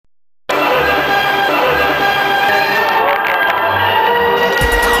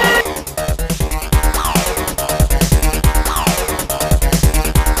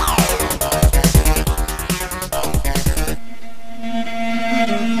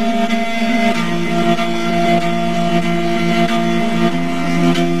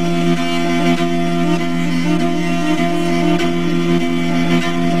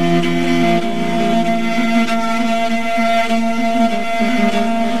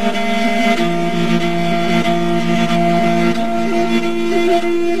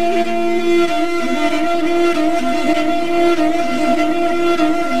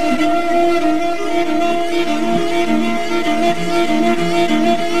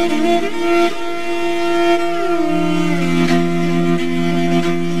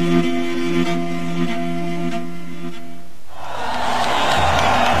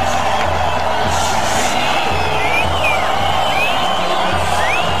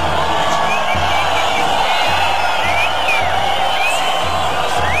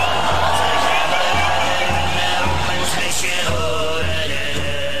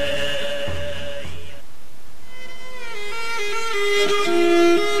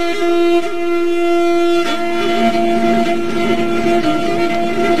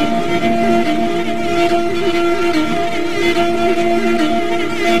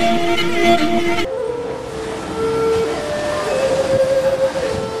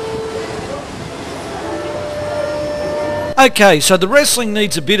Okay, so the wrestling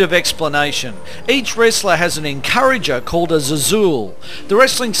needs a bit of explanation. Each wrestler has an encourager called a zazul. The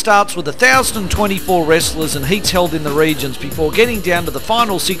wrestling starts with 1,024 wrestlers and heats held in the regions before getting down to the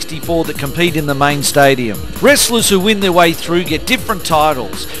final 64 that compete in the main stadium. Wrestlers who win their way through get different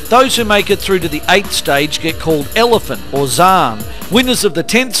titles. Those who make it through to the 8th stage get called elephant or zan. Winners of the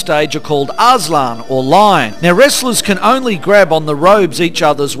 10th stage are called Aslan or Lion. Now wrestlers can only grab on the robes each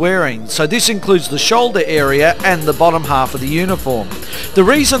other's wearing, so this includes the shoulder area and the bottom half of the uniform. The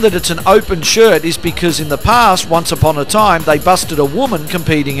reason that it's an open shirt is because in the past, once upon a time, they busted a woman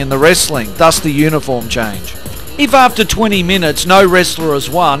competing in the wrestling, thus the uniform change. If after 20 minutes no wrestler has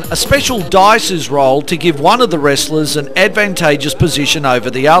won, a special dice is rolled to give one of the wrestlers an advantageous position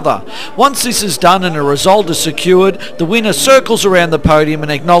over the other. Once this is done and a result is secured, the winner circles around the podium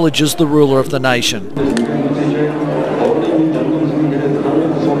and acknowledges the ruler of the nation.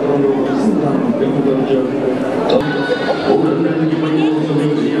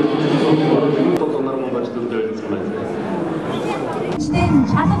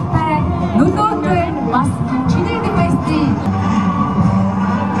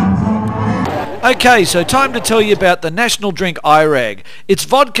 Okay, so time to tell you about the national drink Irag. It's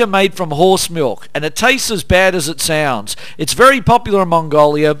vodka made from horse milk, and it tastes as bad as it sounds. It's very popular in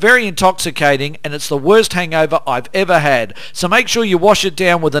Mongolia, very intoxicating, and it's the worst hangover I've ever had. So make sure you wash it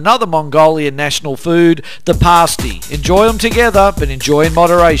down with another Mongolian national food, the pasty. Enjoy them together, but enjoy in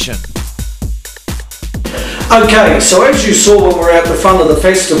moderation. Okay, so as you saw when we were at the front of the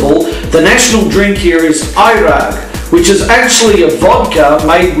festival, the national drink here is Irag, which is actually a vodka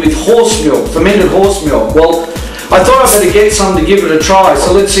made with horse milk, fermented horse milk. Well, I thought I'd better get some to give it a try,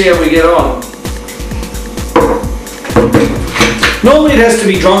 so let's see how we get on. Normally it has to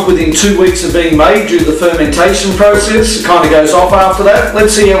be drunk within 2 weeks of being made due to the fermentation process. It kind of goes off after that.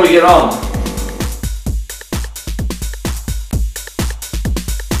 Let's see how we get on.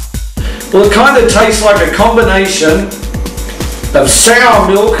 Well, it kind of tastes like a combination of sour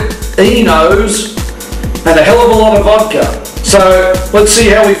milk, Enos, and a hell of a lot of vodka. So let's see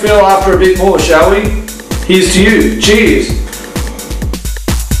how we feel after a bit more, shall we? Here's to you. Cheers.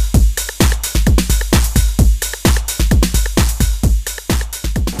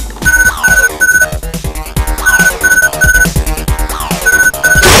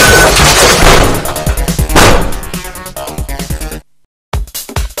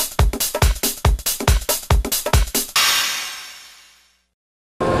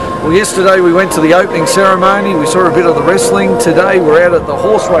 Well, yesterday we went to the opening ceremony, we saw a bit of the wrestling. Today we're out at the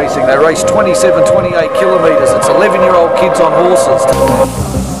horse racing. They race 27, 28 kilometres. It's 11-year-old kids on horses.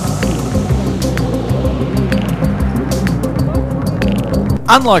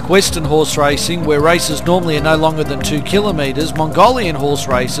 Unlike Western horse racing, where races normally are no longer than 2 kilometres, Mongolian horse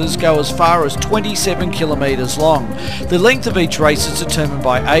races go as far as 27 kilometres long. The length of each race is determined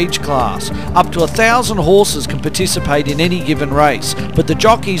by age class. Up to 1,000 horses can participate in any given race, but the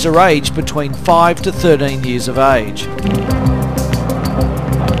jockeys are aged between 5 to 13 years of age.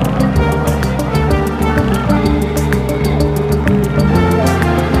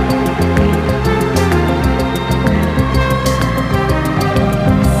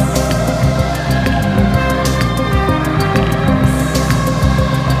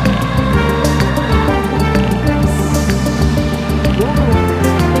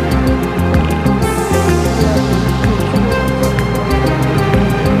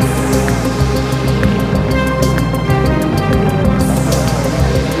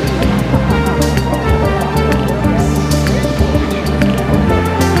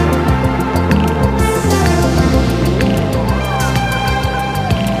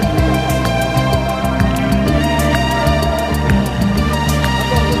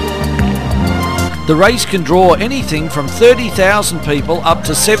 The race can draw anything from 30,000 people up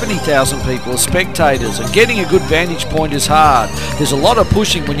to 70,000 people as spectators, and getting a good vantage point is hard. There's a lot of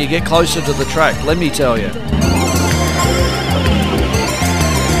pushing when you get closer to the track, let me tell you.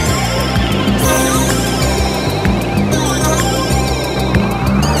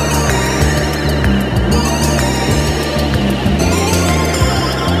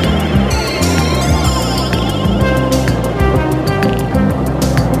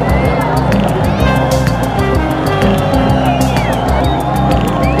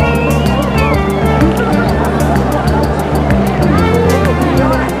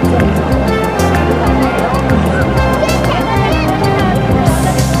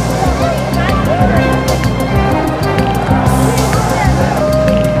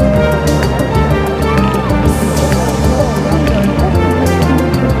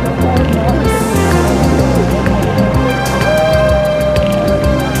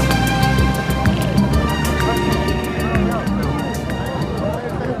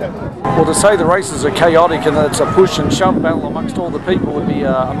 to say the races are chaotic and that it's a push and shove battle amongst all the people would be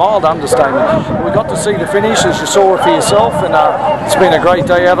a mild understatement. But we got to see the finish, as you saw it for yourself, and it's been a great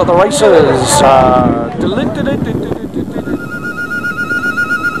day out at the races.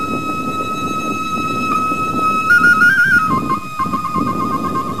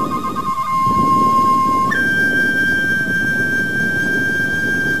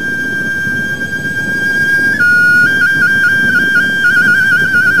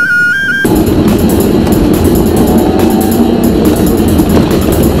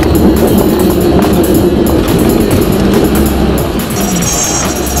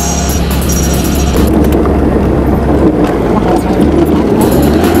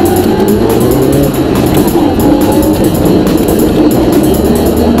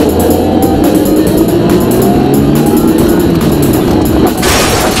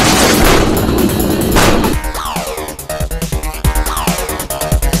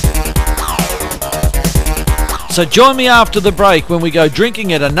 So join me after the break when we go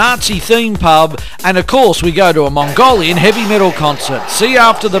drinking at a Nazi themed pub, and of course we go to a Mongolian heavy metal concert. See you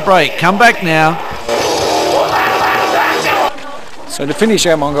after the break. Come back now. So to finish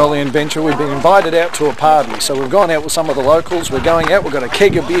our Mongolian venture, we've been invited out to a party. So we've gone out with some of the locals. We're going out, we've got a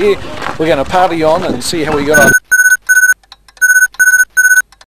keg of beer. We're going to party on and see how we got on.